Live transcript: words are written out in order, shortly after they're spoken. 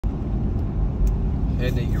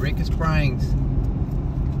Heading to Eureka Springs.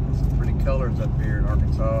 Some pretty colors up here in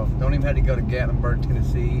Arkansas. Don't even have to go to Gatlinburg,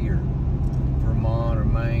 Tennessee, or Vermont or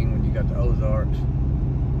Maine when you got the Ozarks.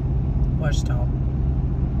 Washita.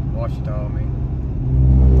 Washita, I mean.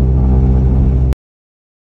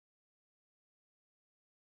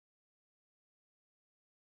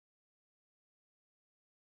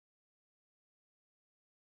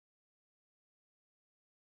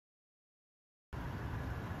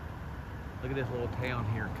 Look at this little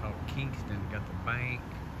town here called Kingston. Got the bank,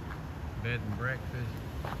 bed and breakfast.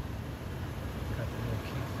 Got the little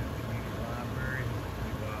Kingston Community Library.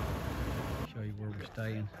 Pretty wild. Show you where we're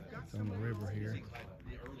staying. It's on the river here.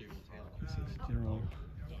 This is General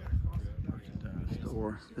Merchandise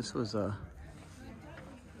Store. This was a.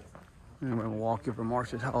 I'm gonna walk you from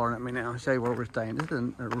Marsha's hollering at me now. I'll show you where we're staying. This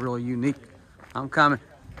is a really unique. I'm coming.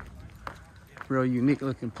 Real unique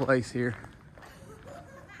looking place here.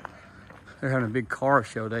 They're having a big car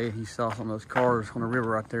show day. You saw some of those cars on the river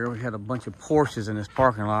right there. We had a bunch of Porsches in this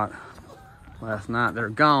parking lot last night. They're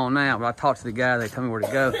gone now, but I talked to the guy. They told me where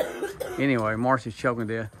to go. Anyway, Marcy's choking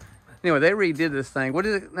to death. Anyway, they redid this thing. What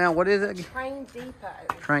is it now? What is it? Train Depot.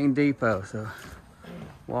 Train Depot. So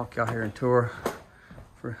walk out here and tour.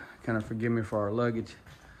 Kind of forgive me for our luggage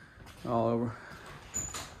all over.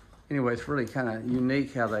 Anyway, it's really kind of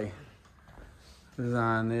unique how they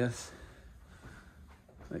design this.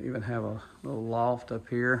 They even have a little loft up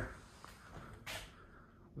here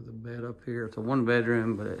with a bed up here. It's a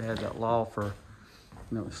 1-bedroom, but it has that loft for,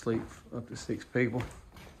 sleep up to 6 people.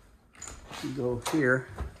 You go here.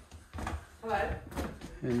 Hello.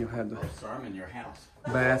 And you'll have the sorry, I'm in your house.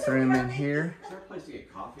 Bathroom in here. Is there a place to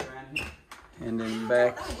get coffee around here? And then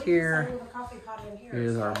back here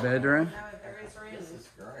is our bedroom. This is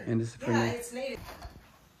great. And this is for me. It's needed.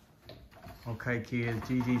 Okay, kids,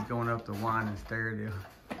 Gigi's going up the wine and stair deal.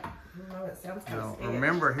 Oh, it sounds Now,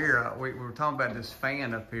 remember here, we were talking about this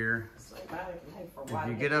fan up here. If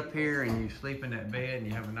you get up here and you sleep in that bed and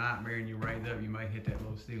you have a nightmare and you raise up, you might hit that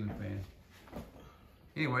little ceiling fan.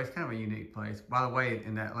 Anyway, it's kind of a unique place. By the way,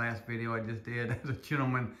 in that last video I just did, there's a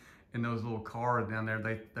gentleman in those little cars down there.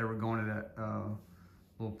 They were going to that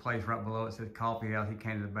little place right below it. Said coffee house. He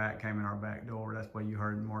came to the back, came in our back door. That's why you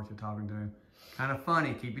heard Marsha talking to him. Kind of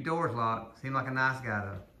funny. Keep your doors locked. Seemed like a nice guy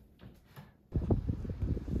though.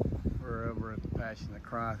 We're over at the Passion of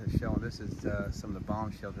Christ. It's showing this is some of the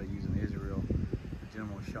bomb shells they use in Israel. The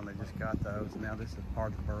gentleman was showing they just got those. Now this is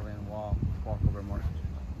part of the Berlin Wall. Let's walk over, Marsha.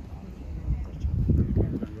 We're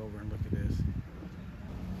going to go over and look at this.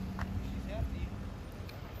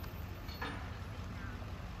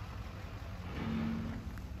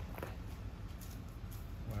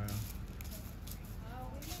 Wow.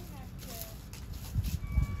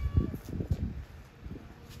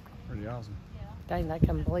 Pretty awesome. Dang, they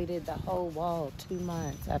completed the whole wall 2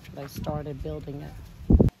 months after they started building it.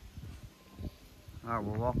 All right,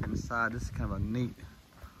 we're walking inside. This is kind of a neat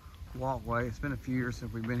walkway. It's been a few years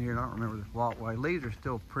since we've been here, and I don't remember this walkway. Leaves are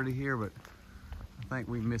still pretty here, but I think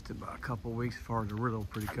we missed it by a couple of weeks as far as the real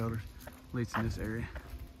pretty colors, at least in this area.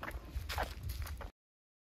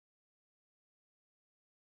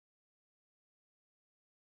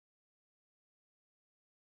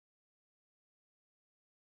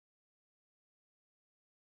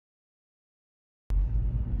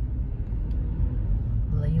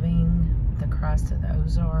 Across to the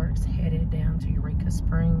Ozarks, headed down to Eureka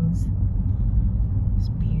Springs. It's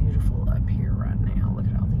beautiful up here right now. Look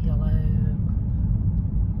at all the yellow.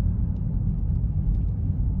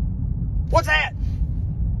 What's that?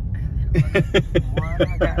 What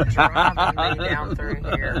I got driving me down through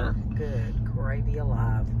here. Good gravy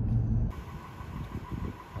alive.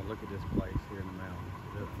 Oh, look at this place here in the mountains.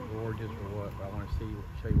 Is it gorgeous or what? But I want to show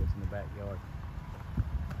you what's in the backyard.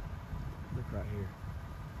 Look right here.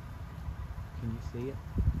 Can you see it?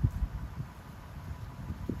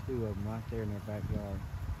 2 of them right there in their backyard.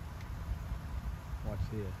 Watch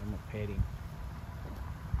this. I'm gonna pet him.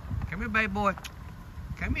 Come here, baby boy.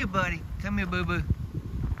 Come here, buddy. Come here, boo-boo.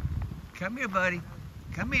 Come here, buddy.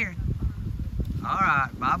 Come here. All right.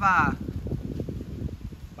 Bye-bye.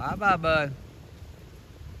 Bye-bye, bud.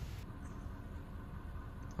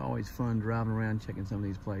 Always fun driving around checking some of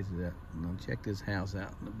these places out. Now check this house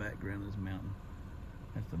out in the background of this mountain.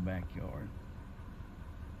 That's the backyard.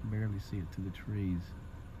 Barely see it through the trees.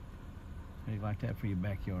 How do you like that for your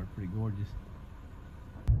backyard? Pretty gorgeous.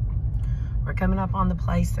 We're coming up on the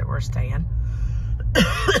place that we're staying.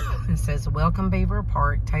 It says Welcome Beaver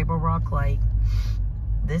Park, Table Rock Lake.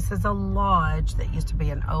 This is a lodge that used to be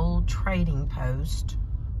an old trading post.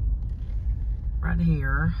 Right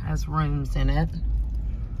here has rooms in it.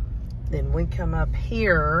 Then we come up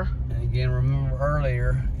here. And Again, remember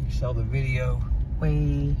earlier, you saw the video.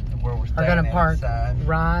 We Where we're are going to park outside.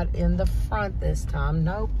 right in the front this time.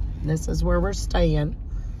 Nope, this is where we're staying.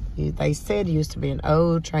 They said it used to be an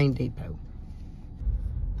old train depot.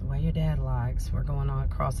 The way your dad likes, we're going on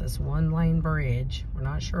across this one-lane bridge. We're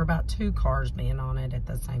not sure about 2 cars being on it at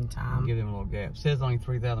the same time. Give them a little gap. It says only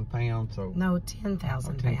 3,000 pounds, so. No, 10,000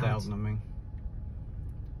 pounds. 10,000, I mean.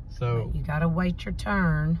 So. But you got to wait your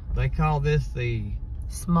turn. They call this the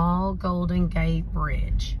Small Golden Gate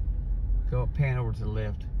Bridge. Go up, pan over to the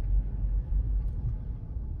left.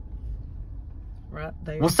 Right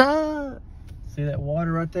there. What's up? See that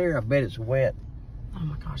water right there? I bet it's wet. Oh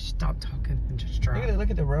my gosh, stop talking and just drive. Look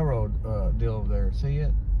at the railroad deal over there. See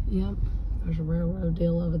it? Yep, there's a railroad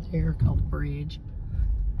deal over there called the bridge.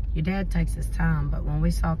 Your dad takes his time, but when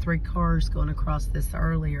we saw 3 cars going across this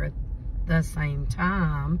earlier at the same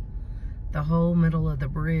time, the whole middle of the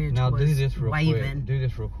bridge was do this real waving. quick. Do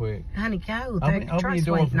this real quick. Honey, go. Open your Truck's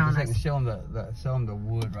door waiting for on a second. us. Show them the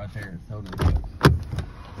wood right there. Show them.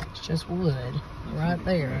 It's just wood right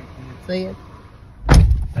there. See it?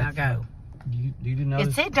 Now go. You didn't notice?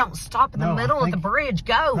 It said don't stop in the middle of the bridge.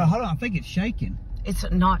 Go. No, hold on. I think it's shaking. It's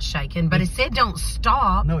not shaking, but it said don't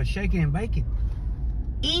stop. No, it's shaking and baking.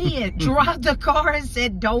 Idiot. Drive the car and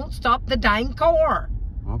said don't stop the dang car.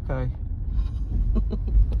 Okay.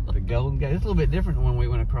 The Golden Gate. It's a little bit different than when we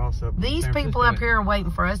went across up. These people up here are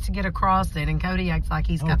waiting for us to get across it, and Cody acts like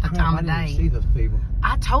he's got the crap, time of I day. didn't see those people.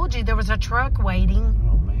 I told you there was a truck waiting.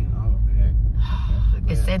 Oh man. Oh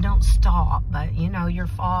heck. It said don't stop, but you know your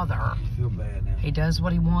father. I feel bad now. He does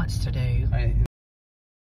what he wants to do. Hey,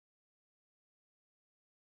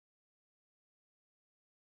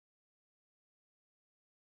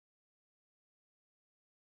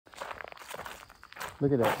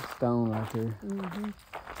 look at that stone right there. Mm-hmm.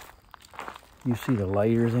 You see the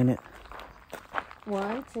layers in it?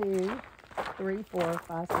 1, 2, 3, 4,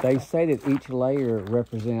 5, 6. They say that each layer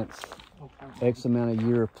represents X amount of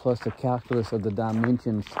year plus the calculus of the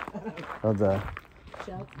dimensions of the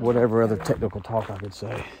whatever other technical talk I could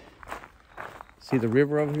say. See the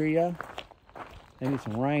river over here, y'all? They need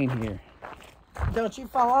some rain here. Don't you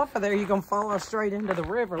fall off of there. You're going to fall straight into the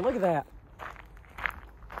river. Look at that.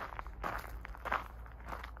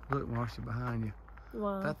 Look, Marsha, behind you.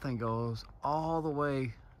 Wow. That thing goes all the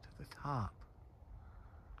way to the top.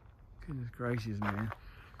 Goodness gracious, man.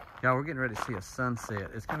 Y'all, we're getting ready to see a sunset.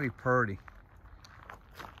 It's going to be pretty.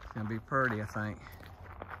 It's going to be pretty, I think.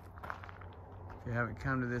 If you haven't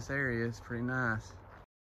come to this area, it's pretty nice.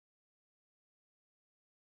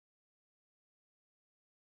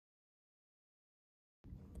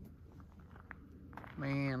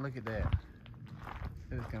 Man, look at that.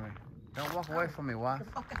 It's coming. Don't walk away from me, wife.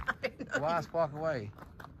 Wife, walk away.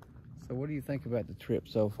 So what do you think about the trip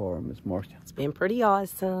so far, Miss Marsha? It's been pretty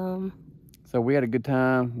awesome. So we had a good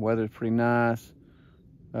time. Weather's pretty nice.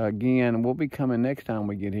 Again, we'll be coming next time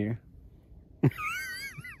we get here.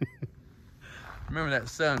 Remember that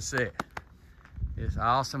sunset? It's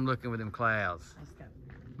awesome looking with them clouds. Let's go.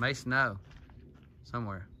 May snow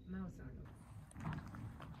somewhere. No, it's not.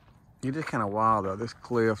 It's just kind of wild though. This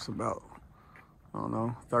cliff's about, I don't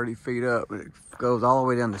know, 30 feet up. It goes all the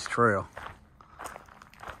way down this trail.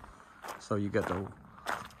 So you got the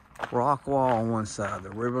rock wall on one side, the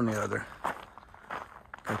river on the other.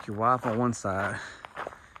 Got your wife on one side.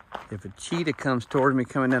 If a cheetah comes towards me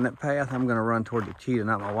coming down that path, I'm gonna run toward the cheetah,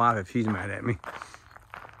 not my wife if she's mad at me.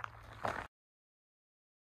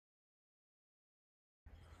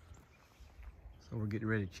 So we're getting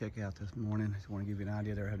ready to check out this morning. Just want to give you an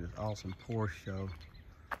idea. They have this awesome Porsche show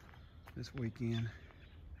this weekend.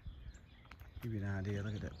 Give you an idea.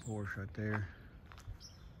 Look at that Porsche right there.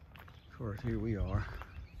 Of course, here we are.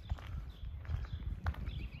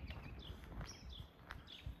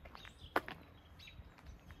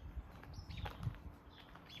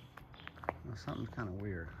 Well, something's kind of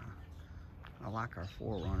weird. I like our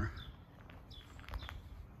 4Runner.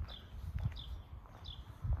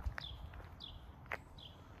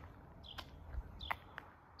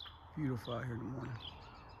 Beautiful out here in the morning.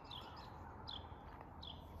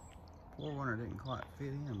 4Runner didn't quite fit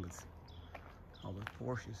in with all the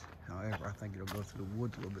Porsches. However, I think it'll go through the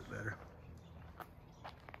woods a little bit better.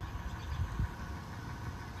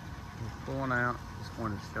 We're pulling out. Just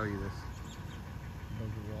wanted to show you this.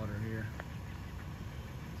 Above the water here.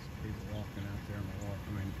 People walking out there on the water.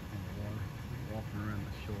 On the water. Walking around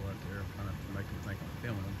the shore out there, trying to make them think I'm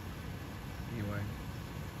filming them. Anyway.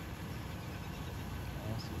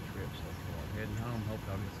 Awesome trip so far. Heading home, hope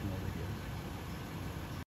I'll get some more videos.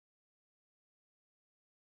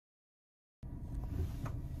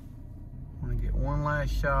 Want to get one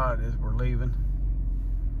last shot as we're leaving.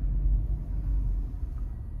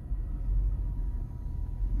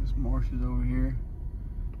 Marsha's over here.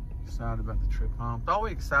 Excited about the trip home. It's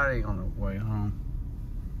always exciting on the way home.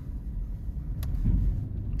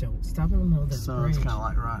 Don't stop in the middle of the Sun's bridge. kind of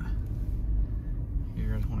like right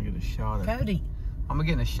here. I just want to get a shot of it. Cody. I'm gonna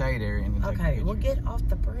get in the shade area and then take a Okay, picture. we'll get off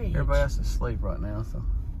the bridge. Everybody else is asleep right now, so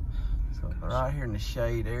right here in the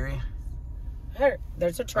shade area. Here,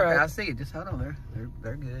 there's a truck. Okay, I see it. Just hold on.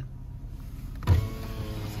 They're good.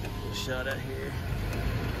 Shot out here.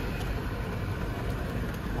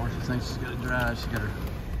 Marsha thinks she's gonna drive. She got her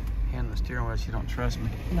hand on the steering wheel. She don't trust me.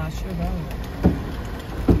 No, I sure don't.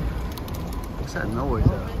 What's that noise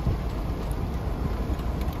out?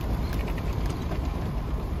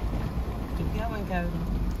 Keep going, Cody.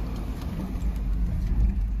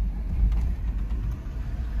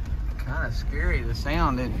 Kind of scary, the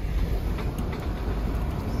sound.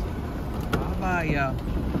 Bye-bye, y'all.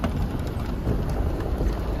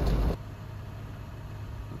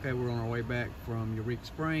 Okay, we're on our way back from Eureka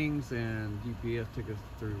Springs, and GPS took us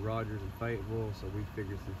through Rogers and Fayetteville, so we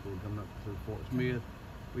figured since we were coming up through Fort Smith,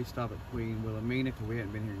 we stop at Queen Wilhelmina because we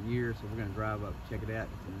hadn't been here in years, so we're going to drive up, check it out,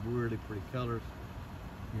 get some really pretty colors.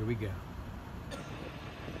 Here we go.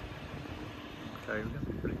 Okay, we got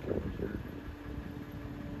some pretty colors here.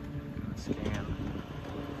 Gonna scan.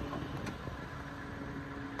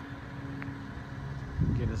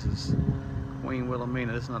 Okay, this is Queen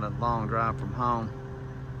Wilhelmina. This is not a long drive from home.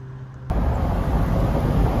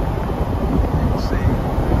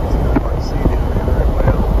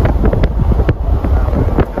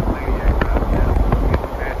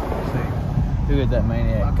 Who is that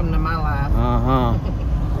maniac? Welcome to my life.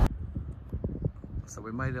 So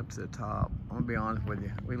we made it up to the top. I'm gonna be honest with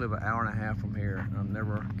you. We live an hour and a half from here. I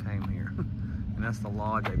never came here. And that's the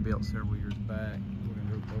lodge they built several years back. We're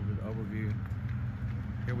gonna go over the overview.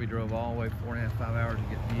 Here we drove all the way 4.5, 5 hours to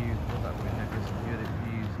get views. We thought we had some good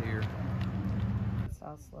views here.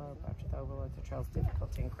 South slope after the overload, the trail's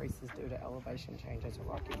difficulty increases due to elevation changes or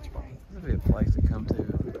rocky terrain. This would be a place to come to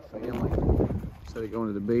with the family. Instead of going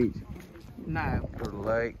to the beach, No, go to the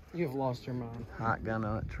lake, you've lost your mind. hike down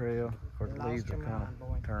that trail. Of course, the leaves are kind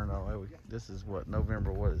of turned all over. This is what,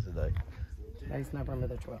 November, what is today? Today's November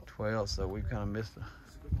the 12th. 12, so we've kind of missed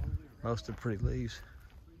most of the pretty leaves.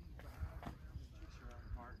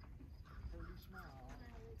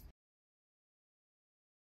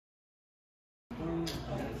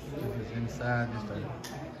 This is inside, just a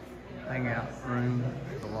hangout room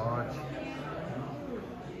at the lodge.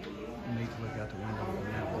 Neat to look out the window and the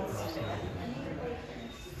mountain across here.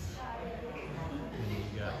 And you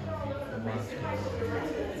got the beautiful limestone over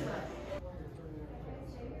here.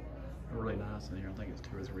 Really nice in here. I think it's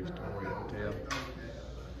 2 or 3 story hotel.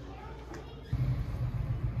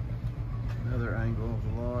 Another angle of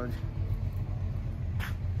the lodge.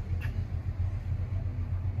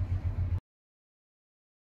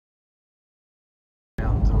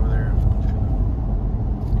 Mountains over there.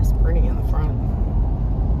 It's pretty in the front.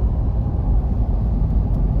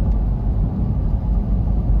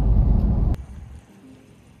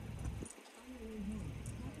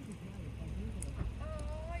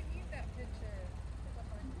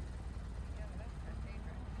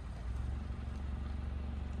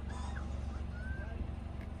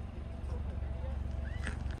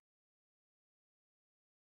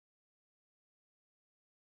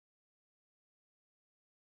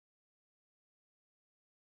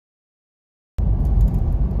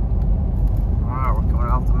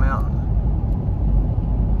 Off the mountain.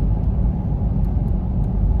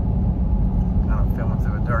 Kind of filming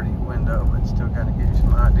through a dirty window, but still kind of gives you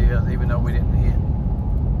some ideas, even though we didn't hit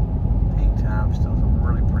peak time. Still some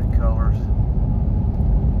really pretty colors.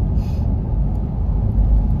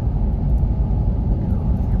 Give it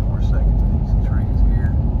a few more seconds to these trees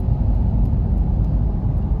here.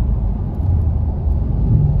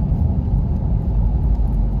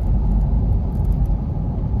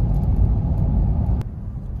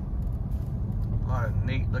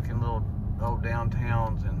 Neat looking little old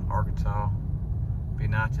downtowns in Arkansas. Be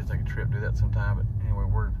nice to take a trip, do that sometime. But anyway,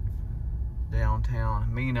 we're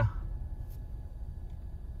downtown Mena.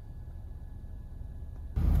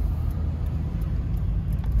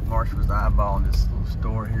 Marsha was eyeballing this little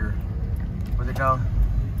store here. What's it called?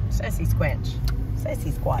 Sassy Squinch.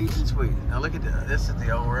 Sassy Squatch. East and Sweet. Now look at that. This is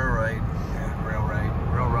the old railroad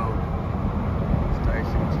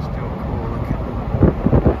station, which is still cool looking.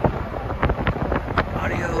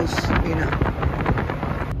 Adios, Mena.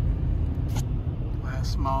 Well,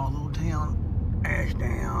 small little town,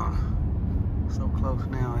 Ashdown. So close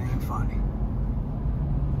now, it ain't funny.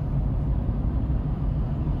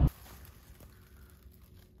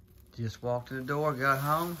 Just walked to the door, got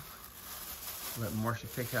home. Let Marsha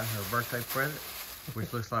pick out her birthday present.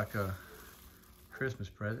 which looks like a Christmas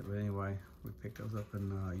present, but anyway, we picked those up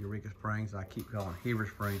in Eureka Springs. I keep calling Heber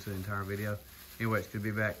Springs the entire video. Anyway, it's good to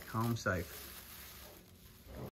be back home safe.